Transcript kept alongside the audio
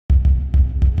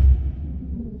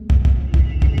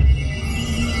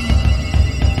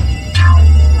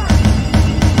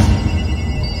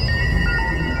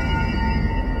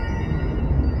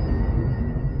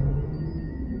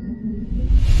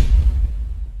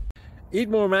Eat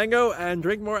more mango and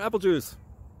drink more apple juice.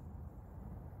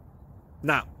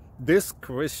 Now, this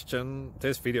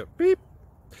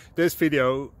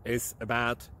video is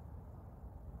about...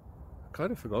 I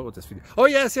kind of forgot what this video... Oh,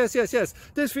 yes.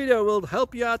 This video will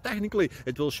help you out technically.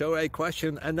 It will show a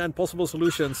question and then possible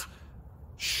solutions.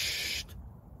 Shh.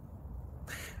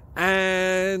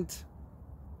 And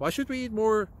why should we eat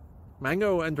more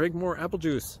mango and drink more apple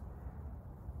juice?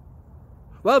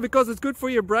 Well, because it's good for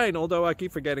your brain, although I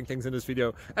keep forgetting things in this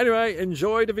video. Anyway,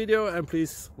 enjoy the video and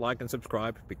please like and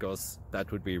subscribe, because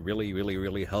that would be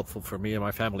really helpful for me and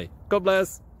my family. God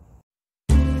bless!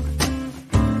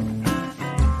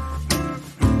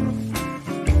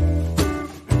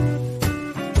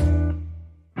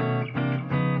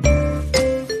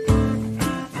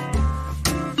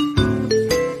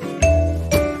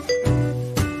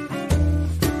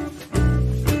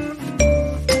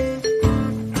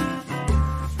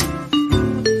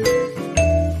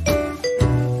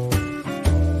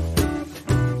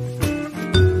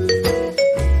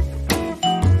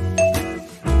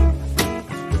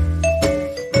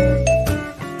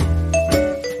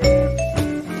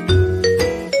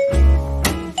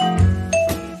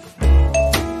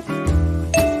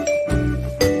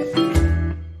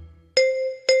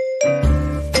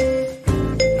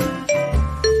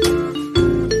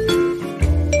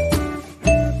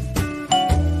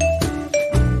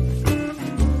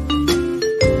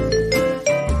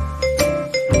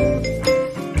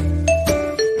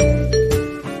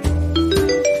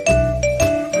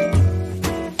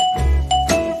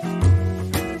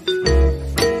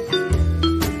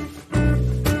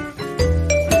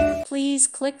 Please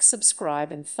click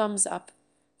subscribe and thumbs up.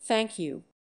 Thank you.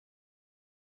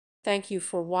 Thank you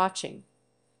for watching.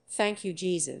 Thank you,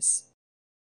 Jesus.